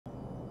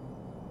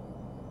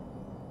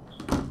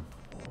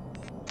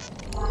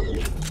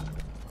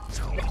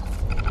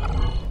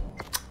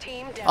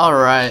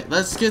Alright,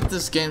 let's get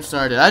this game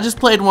started. I just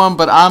played one,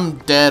 but I'm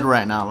dead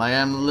right now. Like,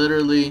 I'm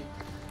literally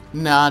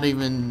not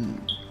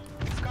even...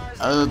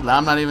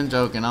 I'm not even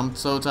joking. I'm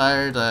so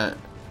tired that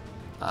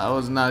I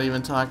was not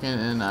even talking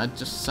and I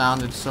just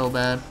sounded so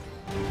bad.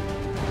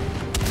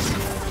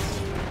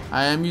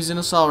 I am using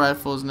assault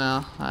rifles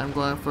now. I'm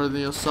going for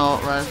the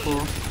assault rifle.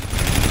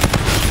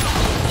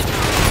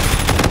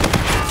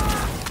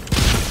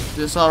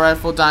 The assault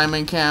rifle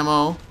diamond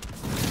camo.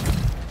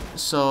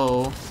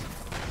 So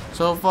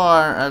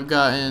far I've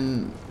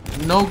gotten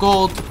no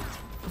gold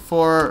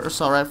for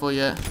assault rifle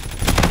yet.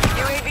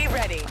 UAV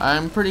ready.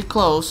 I'm pretty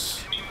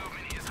close.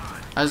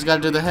 I just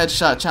gotta do the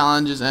headshot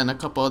challenges and a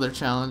couple other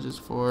challenges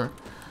for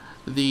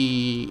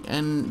the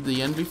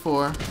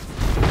NV4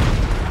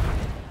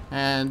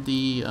 and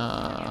the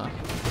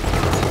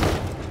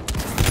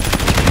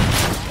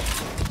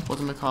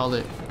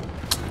whatchamacallit?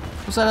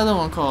 What's that other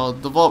one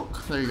called? The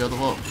Volk. There you go, the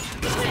Volk.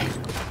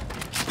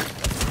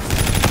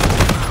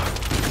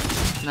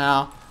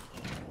 Now,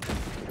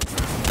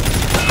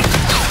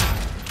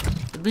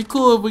 it'd be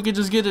cool if we could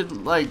just get it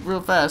like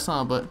real fast,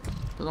 huh? But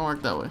it doesn't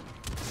work that way.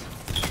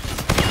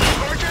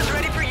 Scorchers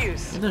ready for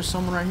use. Hey, there's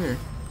someone right here.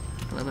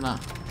 Maybe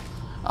not.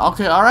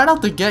 Okay, alright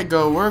out the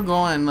get-go, we're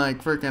going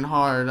like freaking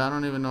hard. I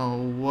don't even know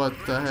what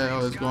the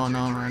hell is going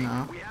on right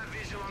now.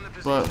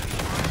 But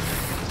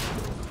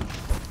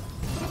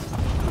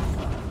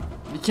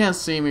you can't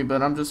see me,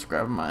 but I'm just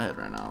grabbing my head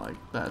right now. Like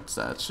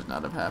that should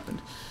not have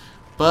happened.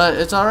 But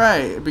it's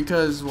alright,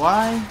 because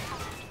why?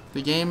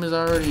 The game is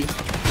already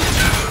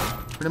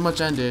pretty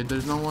much ended.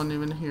 There's no one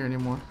even here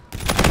anymore.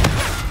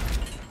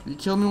 You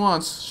killed me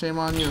once, shame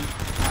on you.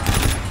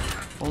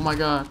 Oh my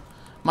god.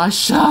 My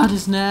shot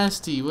is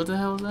nasty. What the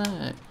hell is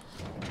that?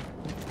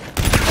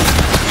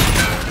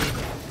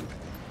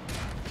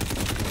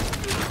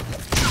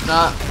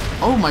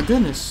 Oh my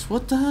goodness.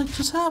 What the heck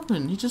just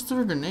happened? He just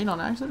threw a grenade on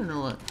accident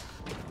or what?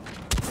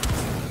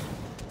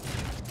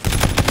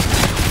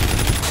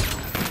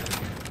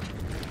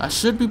 I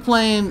should be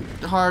playing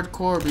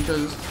hardcore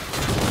because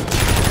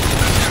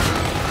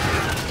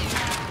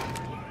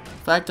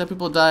the fact that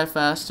people die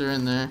faster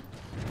in there.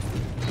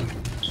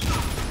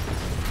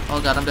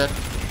 Oh god, I'm dead.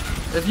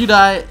 If you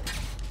die,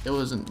 it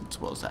wasn't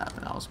supposed to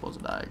happen. I was supposed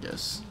to die, I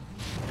guess.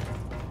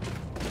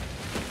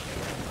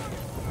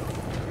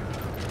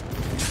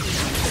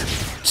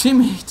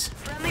 Teammate.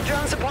 Friendly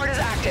drone support is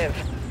active.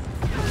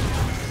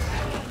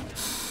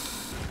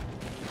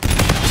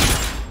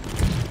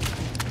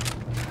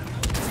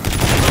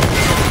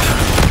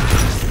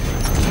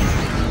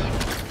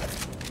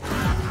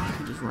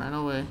 He just ran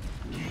away.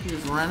 He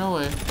just ran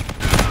away.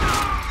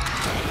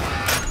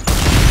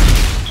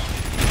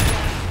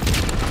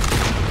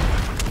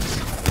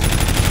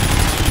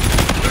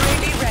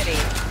 UAV ready.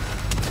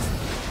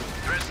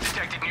 Threats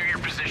detected near your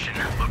position.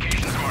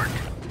 Locations marked.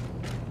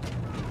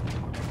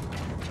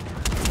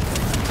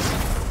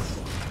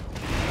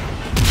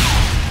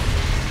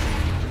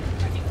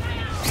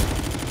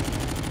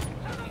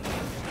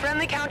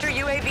 Friendly counter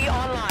UAV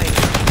online.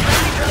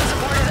 Friendly drone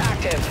support is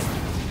active.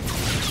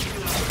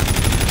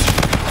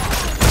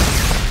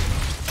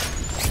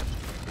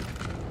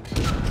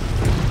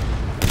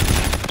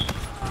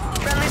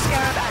 Friendly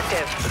scarab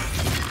active.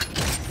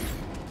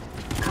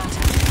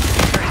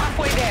 You're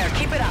halfway there.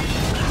 Keep it up.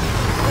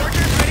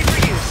 Scorchers ready for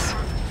use.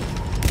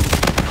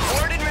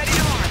 Board and ready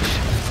to launch.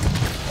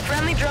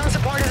 Friendly drone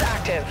support is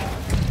active.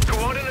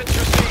 Coordinates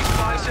received.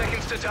 5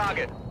 seconds to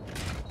target.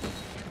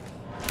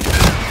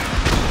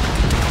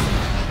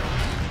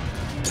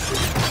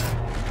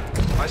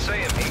 I see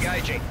him.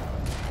 Engaging.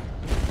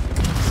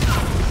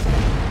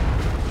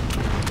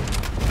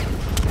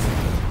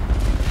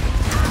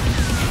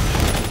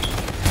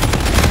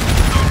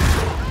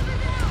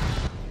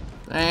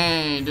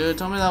 Dang, dude,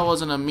 tell me that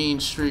wasn't a mean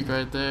streak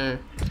right there.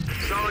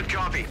 Solid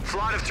copy.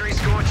 Flight of 3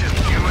 Scorchers.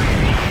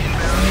 UAV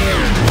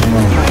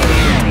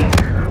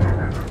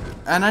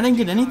inbound. And I didn't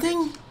get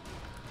anything?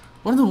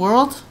 What in the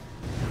world?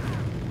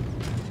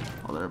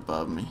 Oh, they're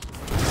above me.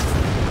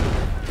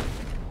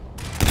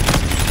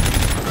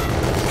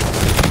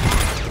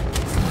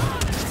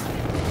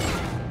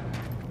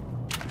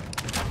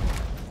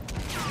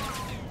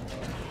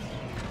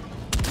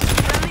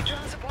 Friendly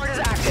drone support is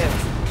active.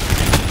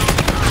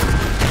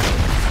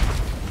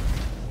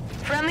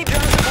 Friendly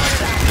drone support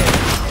is active.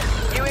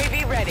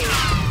 UAV ready.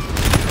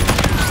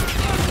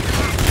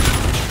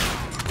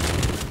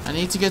 I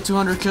need to get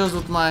 200 kills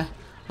with my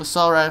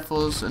assault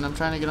rifles, and I'm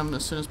trying to get them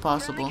as soon as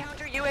possible. Friendly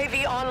counter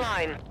UAV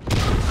online.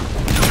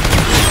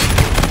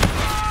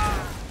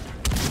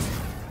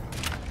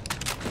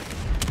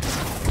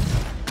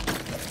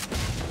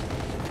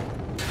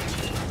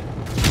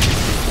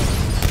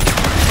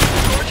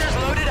 Scorchers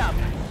loaded up.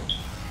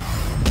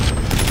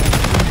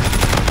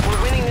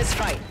 We're winning this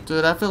fight.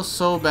 Dude, I feel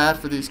so bad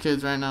for these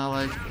kids right now.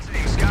 Like,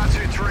 Scout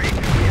 2-3. We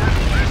have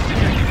threats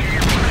detected near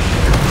your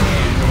position.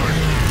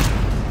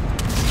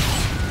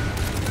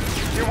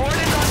 Your ward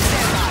is on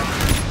standby.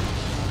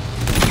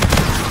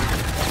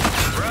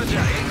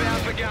 Roger.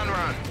 Inbound for gun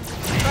run.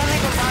 Friendly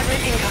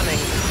compartment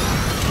incoming.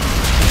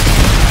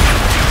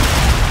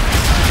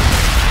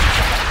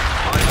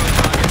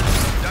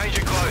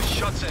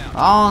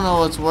 I don't know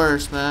what's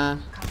worse,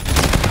 man.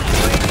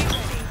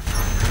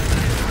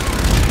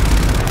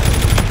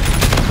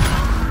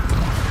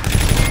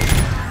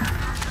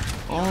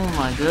 Oh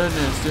my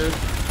goodness, dude.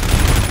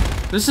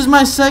 This is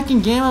my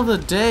second game of the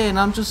day and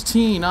I'm just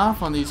teeing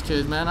off on these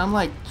kids, man. I'm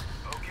like,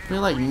 I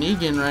feel like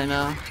Negan right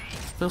now. I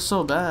feel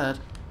so bad.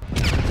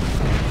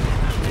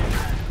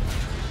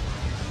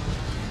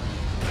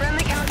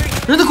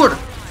 You're in the corner.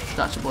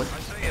 Gotcha, boy.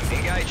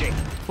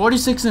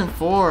 46 and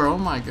 4. Oh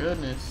my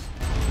goodness.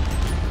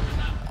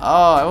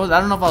 Oh, I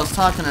don't know if I was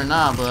talking or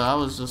not, but I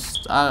was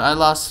just I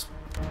lost.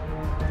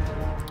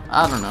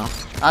 I don't know.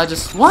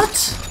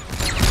 What?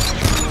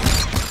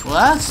 Well,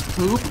 that's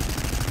poop.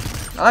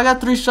 I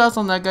got 3 shots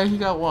on that guy. He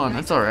got 1.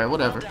 That's alright.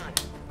 Whatever.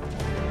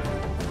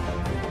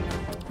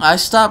 I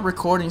stopped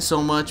recording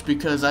so much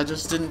because I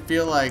just didn't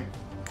feel like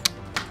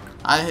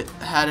I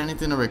had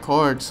anything to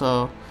record.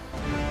 So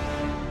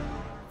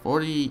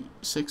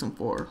 46 and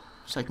 4.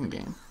 Second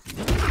game.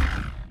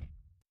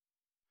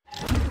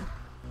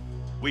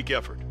 Weak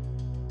effort.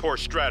 Poor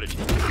strategy.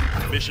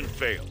 Mission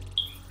failed.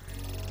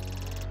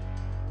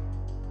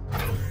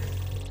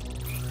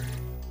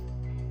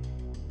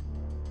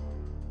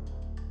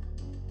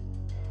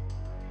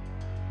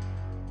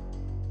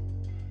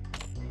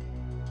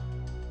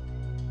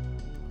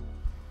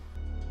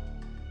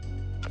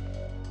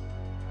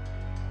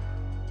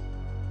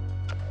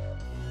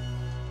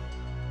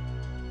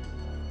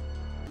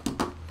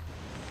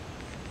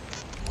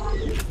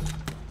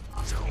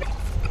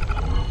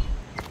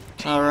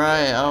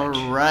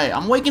 Alright.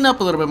 I'm waking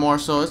up a little bit more,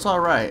 so it's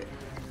alright.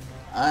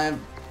 I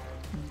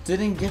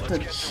didn't get the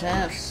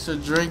chance to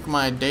drink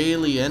my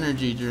daily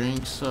energy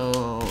drink,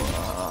 so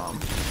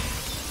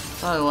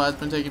probably why it's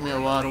been taking me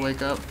a while to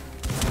wake up.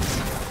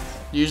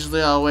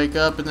 Usually I'll wake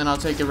up and then I'll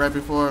take it right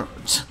before.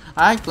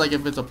 I act like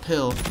if it's a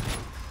pill.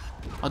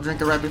 I'll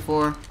drink it right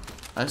before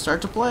I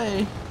start to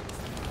play.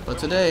 But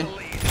today,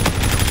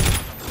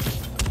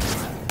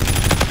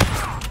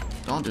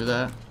 don't do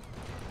that.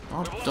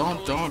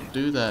 Don't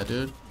do that,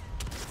 dude.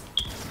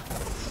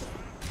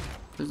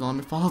 Please don't let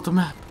me follow the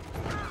map.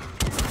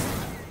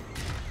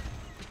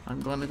 I'm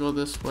going to go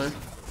this way. You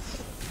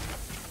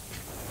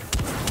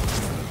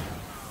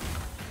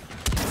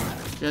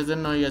guys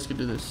didn't know you guys could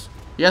do this.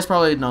 You guys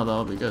probably know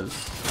though, because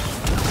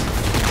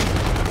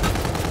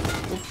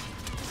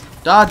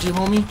dodge you,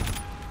 homie.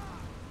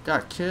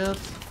 Got killed.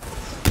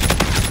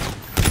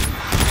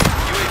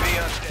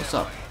 What's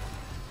up?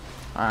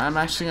 Alright, I'm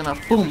actually gonna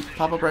boom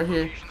pop up right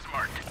here.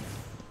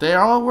 They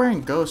are all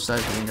wearing ghosts, I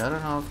think. I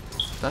don't know if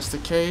that's the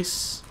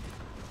case,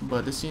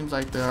 but it seems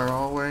like they are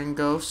all wearing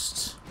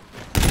ghosts.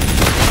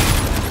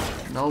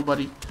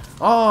 Nobody.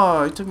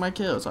 Oh, he took my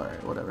kills.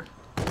 Alright, whatever.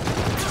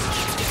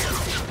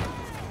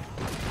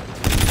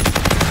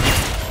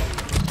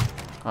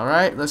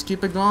 Alright, let's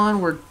keep it going.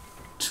 We're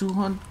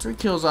 3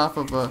 kills off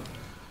of a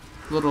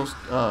little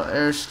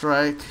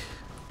airstrike.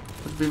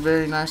 Would be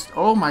very nice.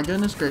 Oh my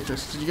goodness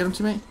gracious. Did you get him,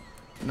 teammate?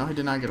 No, he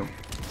did not get him.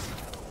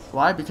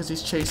 Why? Because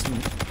he's chasing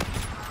me.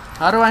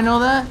 How do I know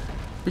that?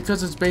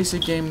 Because it's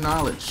basic game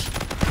knowledge.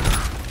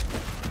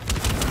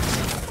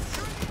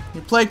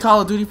 You play Call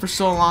of Duty for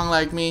so long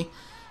like me,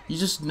 you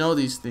just know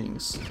these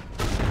things.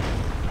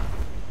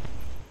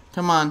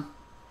 Come on.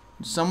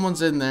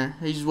 Someone's in there.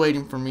 He's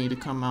waiting for me to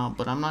come out,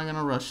 but I'm not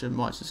gonna rush him.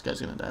 Watch, this guy's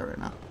gonna die right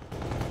now.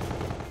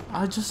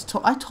 I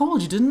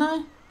told you, didn't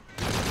I?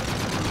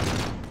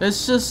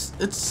 It's just,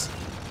 it's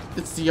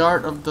the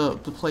art of the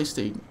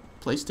PlayStation,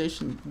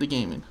 the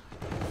gaming.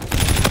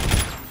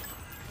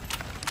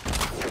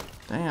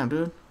 Damn,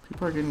 dude.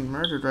 People are getting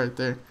murdered right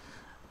there.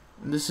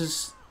 And this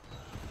is...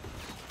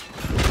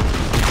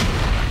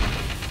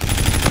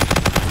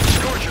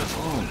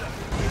 Oh.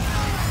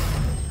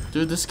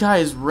 Dude, this guy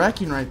is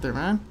wrecking right there,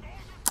 man.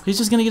 He's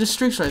just gonna get his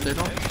streaks right there,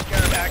 don't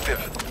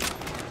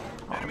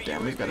Oh,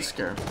 damn, we've got a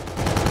scarab.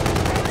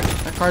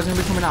 That car's gonna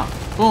be coming out.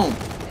 Boom.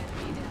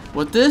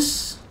 With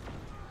this,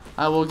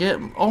 I will get...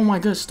 Oh my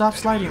god, stop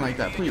sliding like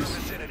that, please.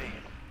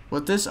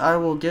 With this, I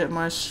will get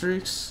my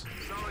streaks.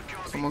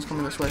 Someone's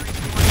coming this way.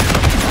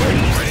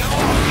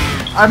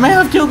 I may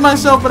have killed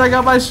myself, but I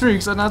got my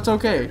streaks, and that's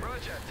okay.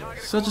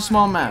 Such a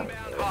small map.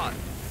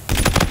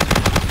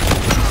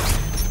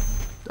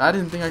 I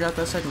didn't think I got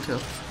that second kill.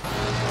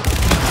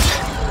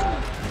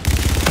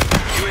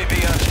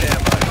 UAV on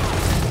standby.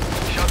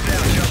 Shut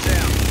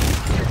down.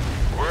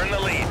 We're in the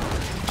lead.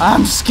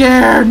 I'm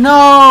scared.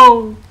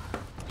 No.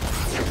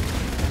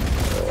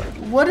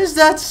 What is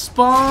that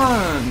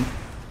spawn?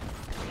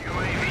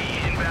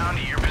 UAV inbound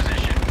to your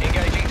position.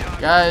 Engaging target.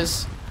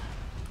 Guys,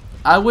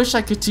 I wish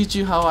I could teach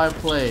you how I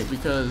play,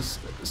 because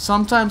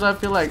sometimes I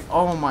feel like,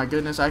 oh my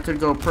goodness, I could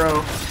go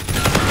pro.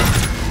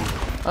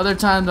 Other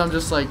times I'm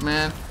just like,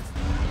 man,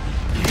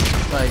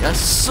 like that's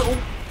so...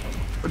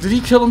 Did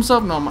he kill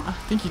himself? No, I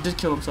think he did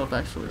kill himself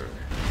actually.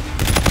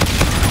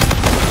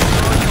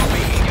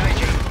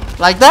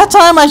 Like that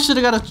time I should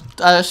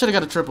have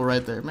got a triple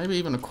right there, maybe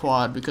even a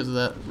quad because of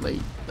that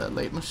late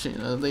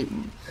machine,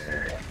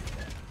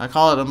 I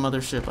call it a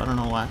mothership. I don't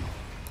know why.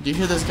 Do you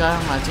hear this guy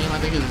on my team? I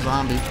think he's a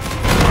zombie.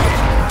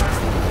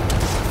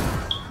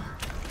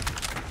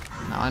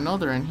 I know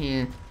they're in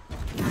here.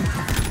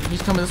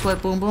 He's coming this way.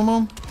 Boom, boom,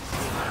 boom.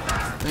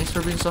 Thanks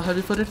for being so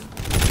heavy-footed.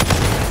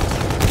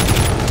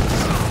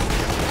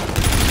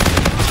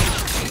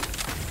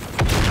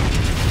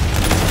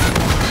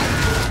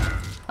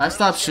 I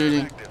stopped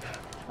shooting.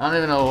 I don't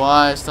even know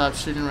why I stopped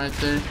shooting right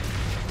there.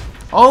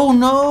 Oh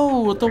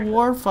no, the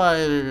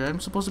warfighter.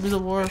 I'm supposed to be the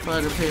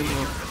warfighter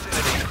payload.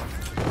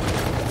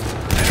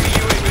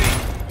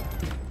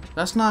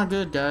 That's not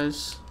good,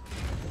 guys.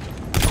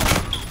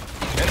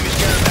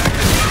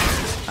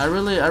 I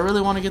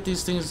really want to get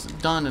these things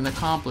done and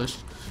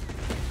accomplished.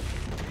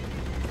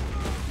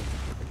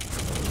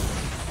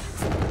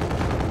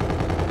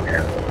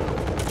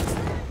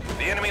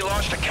 The enemy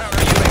launched a counter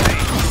UAV.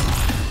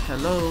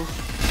 Hello.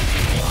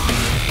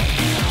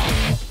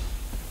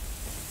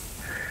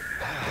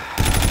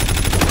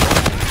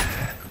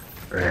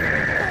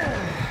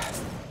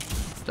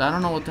 I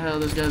don't know what the hell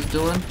this guy's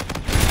doing.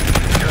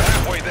 You're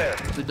halfway there.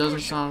 It doesn't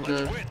sound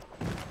good.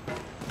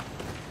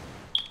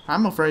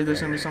 I'm afraid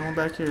there's gonna be someone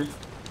back here.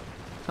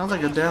 Sounds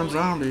like a damn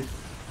zombie.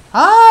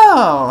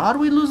 How? How do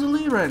we lose the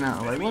lead right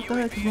now? Like, what the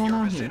heck is going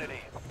on here?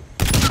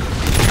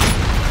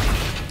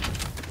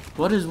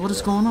 What is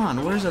going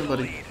on? Where's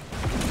everybody?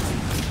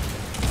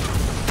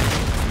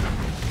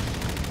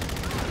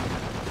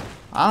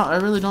 I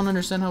really don't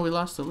understand how we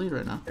lost the lead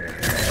right now.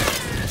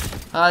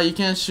 Ah, you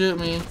can't shoot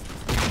me.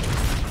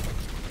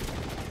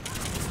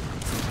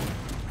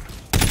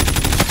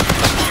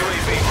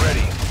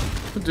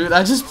 Dude,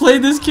 I just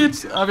played this kid.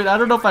 I mean, I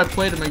don't know if I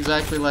played him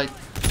exactly like.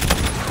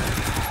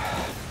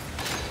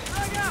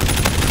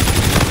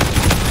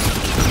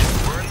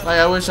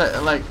 I wish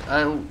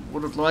I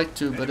would have liked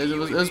to, but it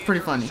was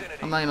pretty funny.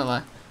 I'm not gonna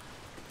lie.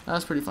 That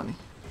was pretty funny.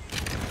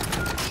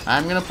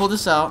 I'm gonna pull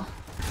this out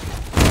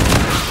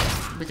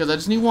because I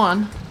just need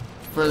one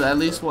for at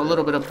least a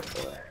little bit of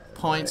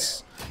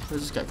points.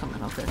 Where's this guy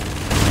coming? Okay.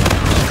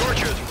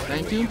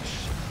 Thank you.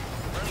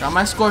 Got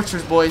my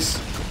Scorchers, boys.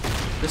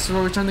 This is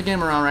where we turn the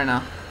game around right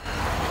now.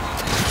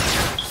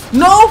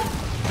 No!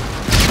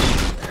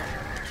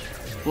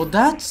 Well,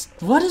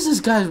 what is this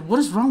guy? What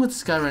is wrong with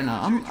this guy right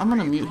now? I'm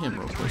gonna mute him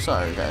real quick.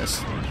 Sorry,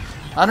 guys.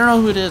 I don't know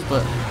who it is,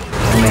 but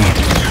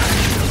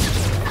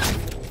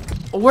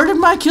where did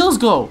my kills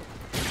go?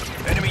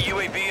 Enemy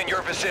UAV in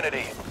your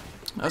vicinity.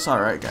 That's all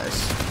right,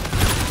 guys.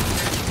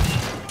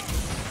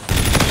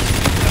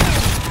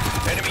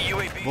 Enemy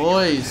UAV.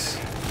 Boys.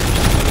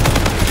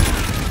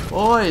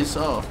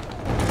 Oh.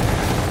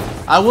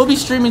 I will be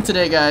streaming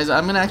today, guys.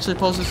 I'm gonna actually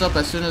post this up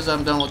as soon as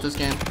I'm done with this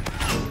game.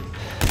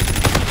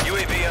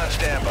 UAV on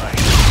standby.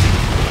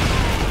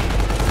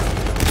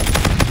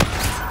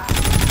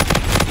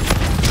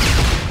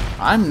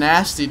 I'm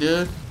nasty,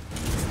 dude.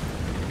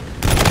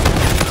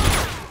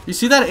 You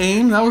see that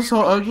aim? That was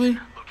so ugly.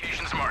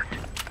 Location's marked.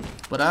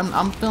 But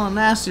I'm feeling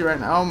nasty right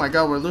now. Oh my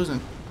god, we're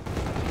losing.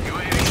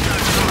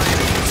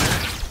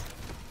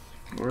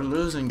 We're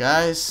losing,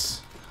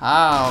 guys.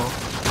 How?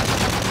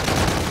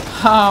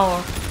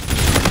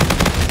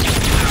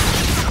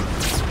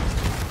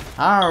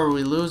 How are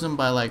we losing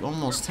by like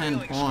almost 10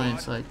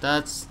 points? Like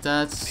that's The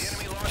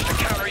enemy launched a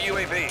counter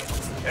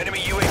UAV. Enemy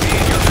UAV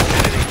in your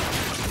vicinity.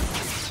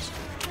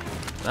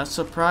 that's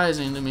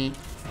surprising to me.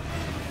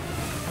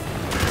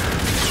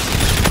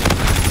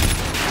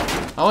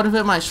 I would have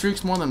hit my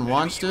streaks more than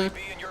once, dude.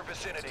 UAV in your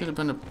vicinity. Could have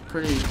been a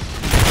pretty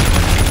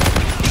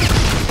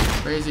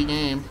crazy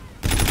game.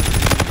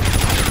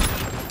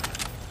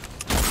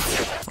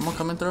 Someone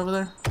coming through over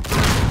there?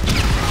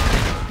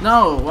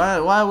 No,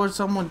 why would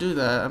someone do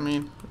that? I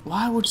mean,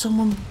 why would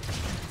someone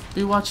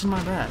be watching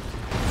my back?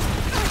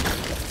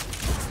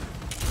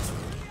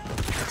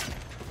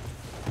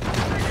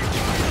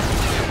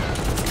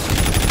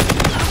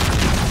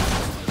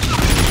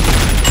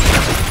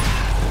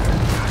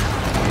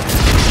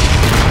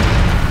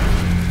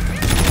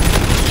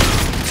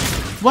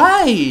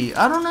 Why?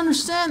 I don't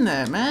understand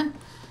that, man.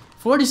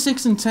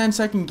 46 and 10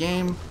 second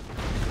game.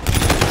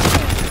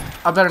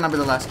 I better not be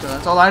the last kill.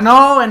 That's all I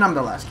know, and I'm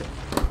the last kill.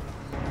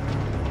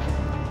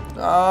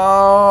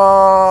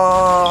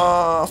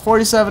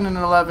 47 and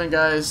 11,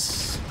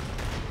 guys.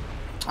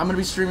 I'm gonna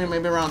be streaming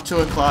maybe around 2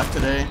 o'clock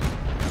today.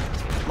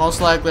 Most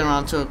likely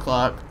around 2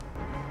 o'clock.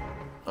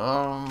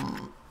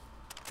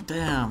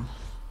 Damn.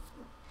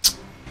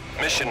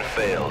 Mission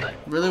failed.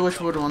 Really wish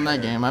we would have won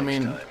that game. I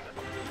mean,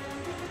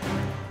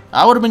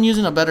 I would have been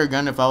using a better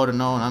gun if I would have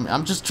known.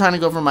 I'm just trying to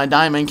go for my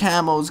diamond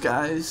camos,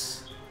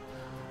 guys.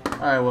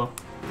 Alright, well.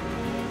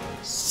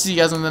 See you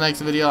guys in the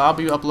next video. I'll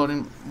be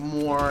uploading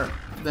more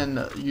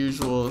than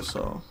usual,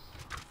 so